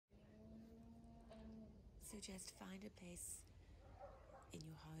So just find a place in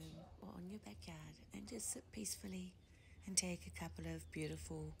your home or on your backyard and just sit peacefully and take a couple of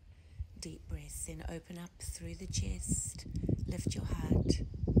beautiful deep breaths. Then open up through the chest, lift your heart,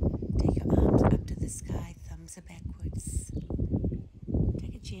 take your arms up to the sky, thumbs are backwards.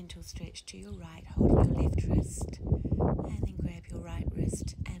 Take a gentle stretch to your right, holding your left wrist, and then grab your right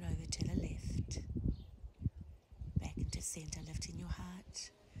wrist and over to the left. Back into center, lifting your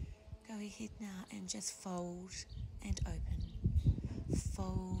heart. Go ahead now and just fold and open.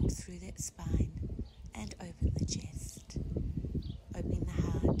 Fold through that spine and open the chest. Opening the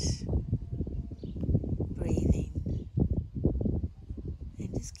heart, breathing,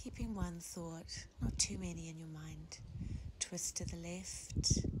 and just keeping one thought, not too many in your mind. Twist to the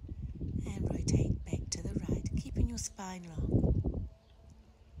left and rotate back to the right, keeping your spine long.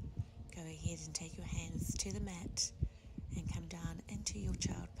 Go ahead and take your hands to the mat and come down into your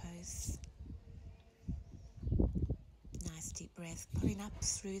child pose. Nice deep breath, pulling up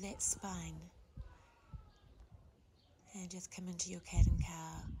through that spine. And just come into your cat and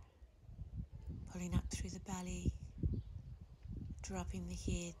cow, pulling up through the belly, dropping the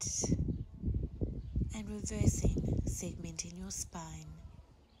head, and reversing, segmenting your spine.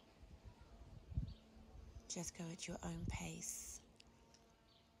 Just go at your own pace,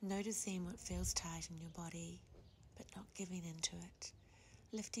 noticing what feels tight in your body, but not giving into it.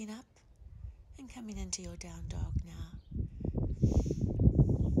 Lifting up and coming into your down dog now.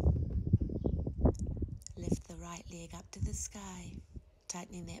 Lift the right leg up to the sky,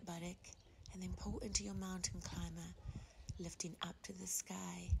 tightening that buttock, and then pull into your mountain climber, lifting up to the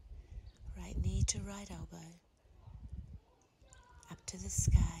sky. Right knee to right elbow, up to the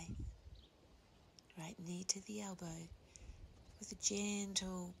sky. Right knee to the elbow, with a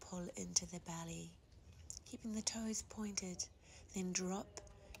gentle pull into the belly, keeping the toes pointed, then drop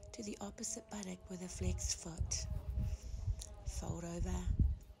to the opposite buttock with a flexed foot. Fold over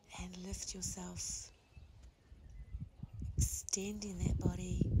and lift yourself, extending that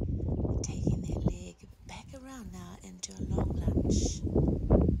body, taking that leg back around now into a long lunge.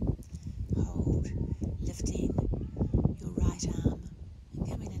 Hold, lifting your right arm and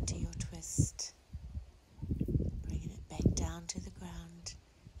coming into your twist. Bringing it back down to the ground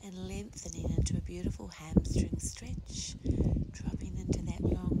and lengthening into a beautiful hamstring stretch, dropping into that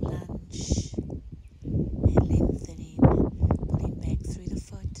long lunge and lengthening, pulling back through the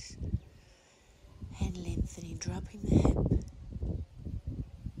foot and lengthening, dropping the hip,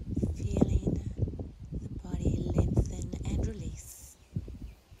 feeling the body lengthen and release.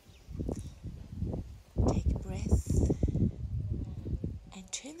 Take a breath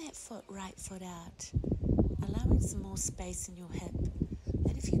and turn that right foot out, allowing some more space in your hip.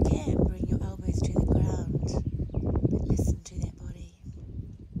 And if you can, bring your elbows to the ground, but listen to that body.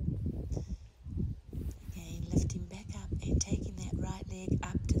 Again, lifting back up and taking that right leg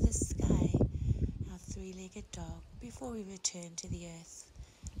up to the sky, our three-legged dog, before we return to the earth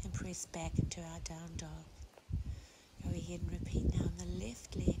and press back into our down dog. Go ahead and repeat now on the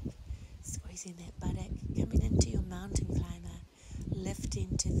left leg, squeezing that buttock, coming into your mountain climber,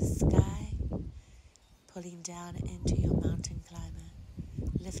 lifting to the sky, pulling down into your mountain climber,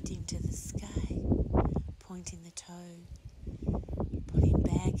 lifting to the sky, pointing the toe, pulling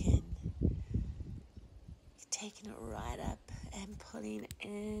back in, taking it right up and pulling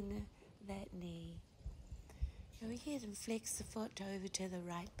in that knee. Go ahead and flex the foot over to the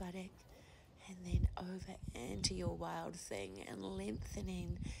right buttock and then over into your wild thing and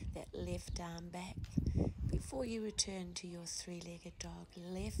lengthening that left arm back before you return to your three-legged dog,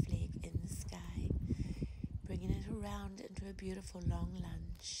 left leg in the sky, bringing it around into a beautiful long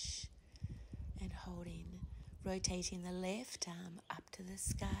lunge and holding, rotating the left arm up to the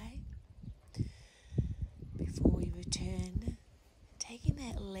sky before we return, taking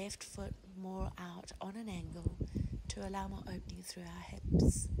that left foot more out on an angle to allow more opening through our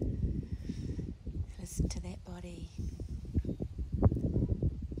hips. Listen to that body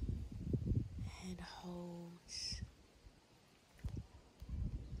and hold.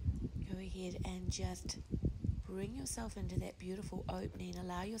 Go ahead and just bring yourself into that beautiful opening.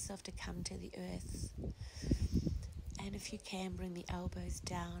 Allow yourself to come to the earth. And if you can, bring the elbows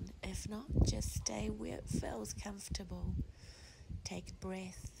down. If not, just stay where it feels comfortable. Take a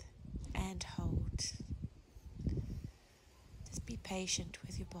breath and hold. Just be patient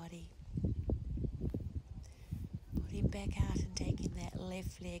with your body. Pulling back out and taking that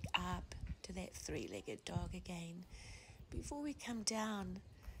left leg up to that three-legged dog again. Before we come down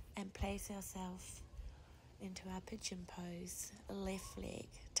and place ourselves into our pigeon pose, left leg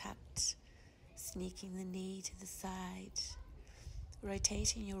tucked, sneaking the knee to the side,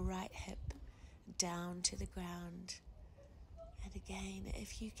 rotating your right hip down to the ground. And again,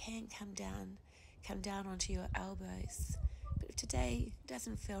 if you can come down onto your elbows. But if today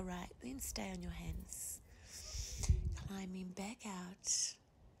doesn't feel right, then stay on your hands. Climbing back out,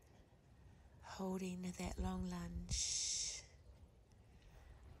 holding that long lunge.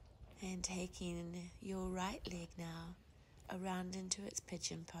 And taking your right leg now around into its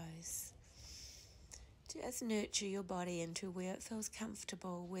pigeon pose. Just nurture your body into where it feels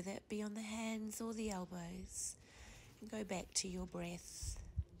comfortable, whether it be on the hands or the elbows. And go back to your breath.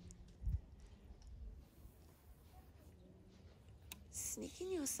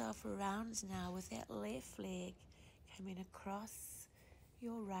 Sneaking yourself around now with that left leg coming across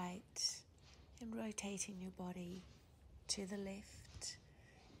your right and rotating your body to the left,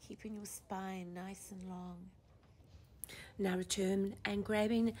 keeping your spine nice and long. Now return and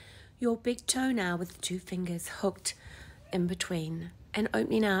grabbing your big toe now with the 2 fingers hooked in between and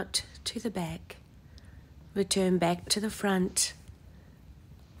opening out to the back. Return back to the front,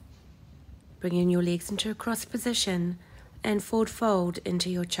 bringing your legs into a cross position and forward fold into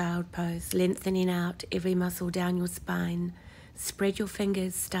your child pose, lengthening out every muscle down your spine. Spread your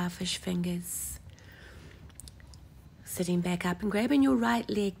fingers, starfish fingers. Sitting back up and grabbing your right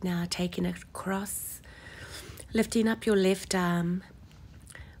leg now, taking it across, lifting up your left arm.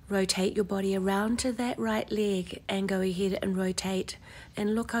 Rotate your body around to that right leg and go ahead and rotate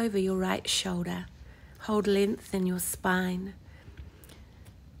and look over your right shoulder. Hold length in your spine.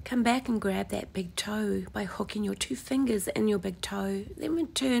 Come back and grab that big toe by hooking your 2 fingers in your big toe. Then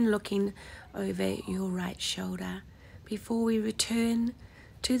return looking over your right shoulder before we return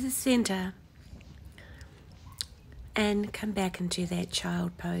to the center and come back into that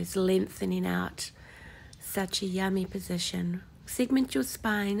child pose, lengthening out. Such a yummy position. Segment your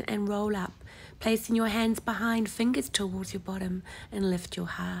spine and roll up, placing your hands behind, fingers towards your bottom, and lift your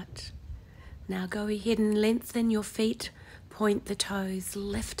heart. Now go ahead and lengthen your feet, point the toes,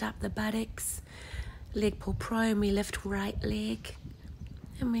 lift up the buttocks, leg pull prone, we lift right leg,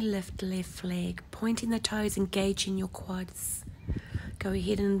 and we lift left leg, pointing the toes, engaging your quads. Go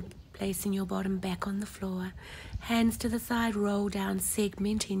ahead and placing your bottom back on the floor, hands to the side, roll down,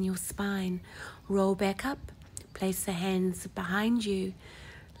 segmenting your spine, roll back up, place the hands behind you,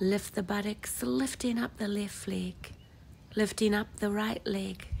 lift the buttocks, lifting up the left leg, lifting up the right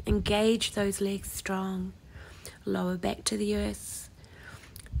leg, engage those legs strong, lower back to the earth,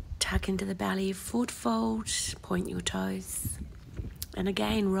 tuck into the belly, forward fold, point your toes, and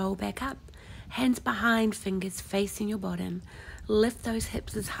again roll back up, hands behind, fingers facing your bottom, lift those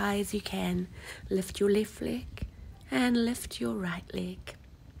hips as high as you can, lift your left leg and lift your right leg,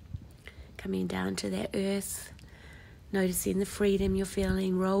 coming down to that earth, noticing the freedom you're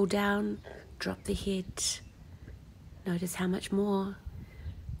feeling, roll down, drop the head. Notice how much more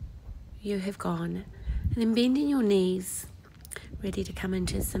you have gone. And then bending your knees, ready to come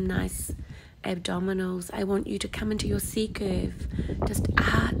into some nice abdominals. I want you to come into your C curve. Just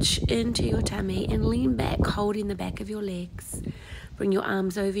arch into your tummy and lean back, holding the back of your legs. Bring your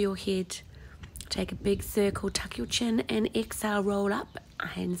arms over your head. Take a big circle, tuck your chin and exhale, roll up,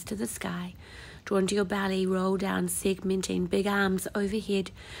 hands to the sky. Draw into your belly, roll down, segmenting, big arms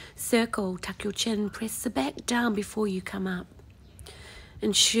overhead. Circle, tuck your chin, press the back down before you come up.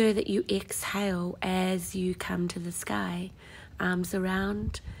 Ensure that you exhale as you come to the sky. Arms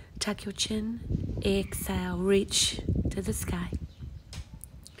around, tuck your chin, exhale, reach to the sky.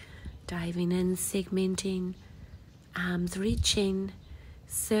 Diving in, segmenting, arms reaching,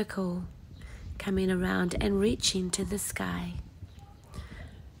 circle, coming around and reaching to the sky.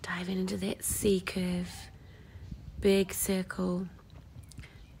 Diving into that C curve, big circle.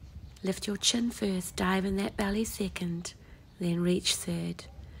 Lift your chin first, dive in that belly second, then reach third.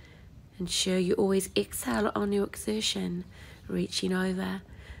 Ensure you always exhale on your exertion, reaching over.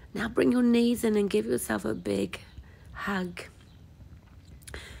 Now bring your knees in and give yourself a big hug.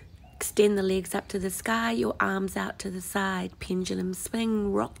 Extend the legs up to the sky, your arms out to the side, pendulum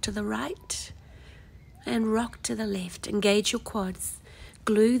swing, rock to the right and rock to the left. Engage your quads.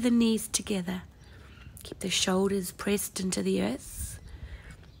 Glue the knees together. Keep the shoulders pressed into the earth.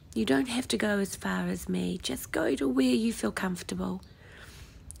 You don't have to go as far as me. Just go to where you feel comfortable.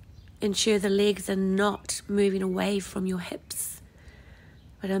 Ensure the legs are not moving away from your hips,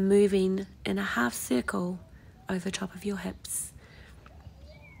 but are moving in a half circle over top of your hips.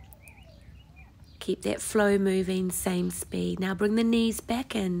 Keep that flow moving, same speed. Now bring the knees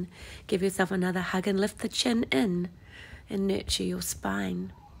back in. Give yourself another hug and lift the chin in. And nurture your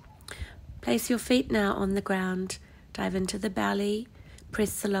spine. Place your feet now on the ground. Dive into the belly.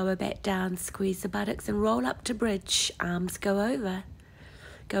 Press the lower back down. Squeeze the buttocks and roll up to bridge. Arms go over.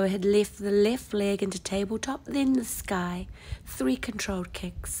 Go ahead, lift the left leg into tabletop, then the sky. 3 controlled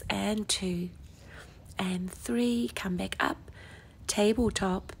kicks, and 2, and 3. Come back up.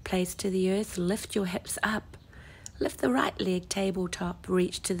 Tabletop, place to the earth, lift your hips up. Lift the right leg, tabletop,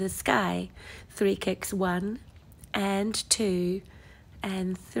 reach to the sky. 3 kicks, 1, and 2,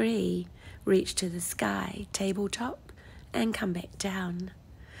 and 3. Reach to the sky, tabletop, and come back down.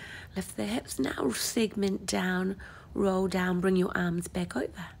 Lift the hips, now segment down, roll down, bring your arms back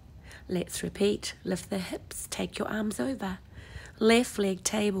over. Let's repeat. Lift the hips, take your arms over. Left leg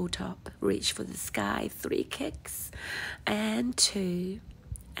tabletop, reach for the sky. 3 kicks, and 2,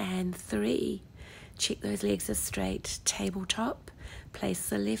 and 3. Check those legs are straight. Tabletop, place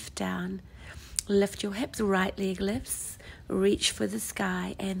the left down. Lift your hips, right leg lifts, reach for the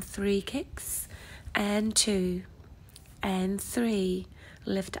sky, and 3 kicks, and 2, and 3.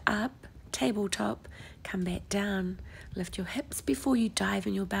 Lift up, tabletop, come back down. Lift your hips before you dive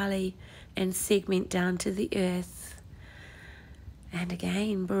in your belly and segment down to the earth. And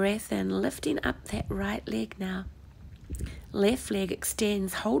again, breath in, lifting up that right leg now. Left leg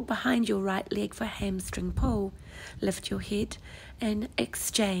extends, hold behind your right leg for hamstring pull. Lift your head and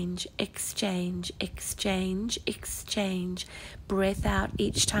exchange, exchange, exchange, exchange. Breath out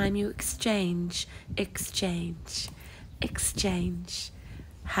each time you exchange, exchange, exchange.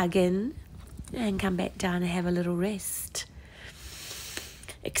 Hug in and come back down and have a little rest.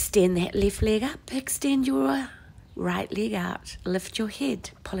 Extend that left leg up, extend your right leg out. Lift your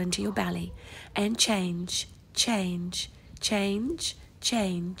head, pull into your belly, and change, change, change,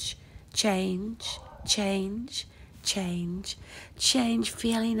 change, change, change, change, change,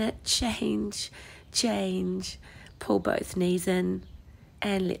 feeling it, change, change. Pull both knees in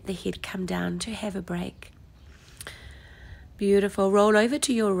and let the head come down to have a break. Beautiful. Roll over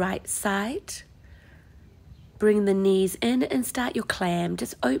to your right side. Bring the knees in and start your clam,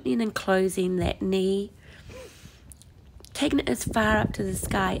 just opening and closing that knee. Taking it as far up to the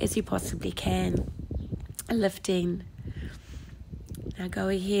sky as you possibly can. Lifting. Now go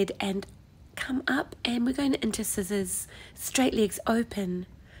ahead and come up, and we're going into scissors. Straight legs open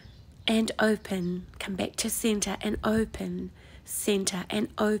and open. Come back to center and open. Center and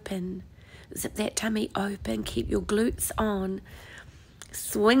open. Zip that tummy open. Keep your glutes on.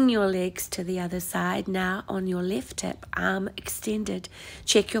 Swing your legs to the other side. Now on your left hip, arm extended.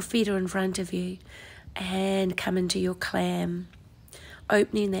 Check your feet are in front of you. And come into your clam.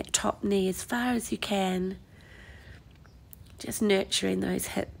 Opening that top knee as far as you can. Just nurturing those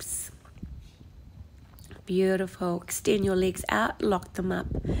hips. Beautiful. Extend your legs out, lock them up.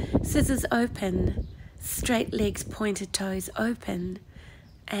 Scissors open. Straight legs, pointed toes open.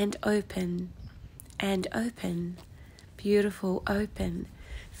 And open. And open. Beautiful. Open.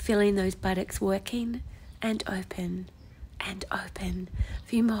 Feeling those buttocks working. And open. And open. A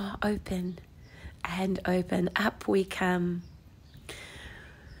few more. Open. And open. Up we come.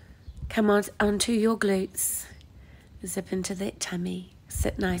 Come on onto your glutes. Zip into that tummy.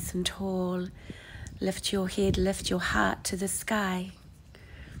 Sit nice and tall. Lift your head, lift your heart to the sky.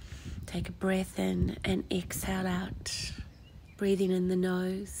 Take a breath in and exhale out. Breathing in the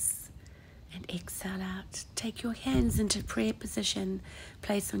nose and exhale out. Take your hands into prayer position.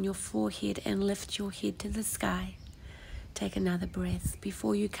 Place on your forehead and lift your head to the sky. Take another breath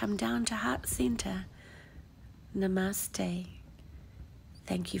before you come down to heart center. Namaste.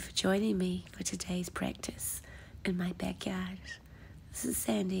 Thank you for joining me for today's practice in my backyard. This is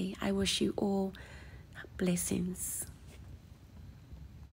Sandy. I wish you all blessings.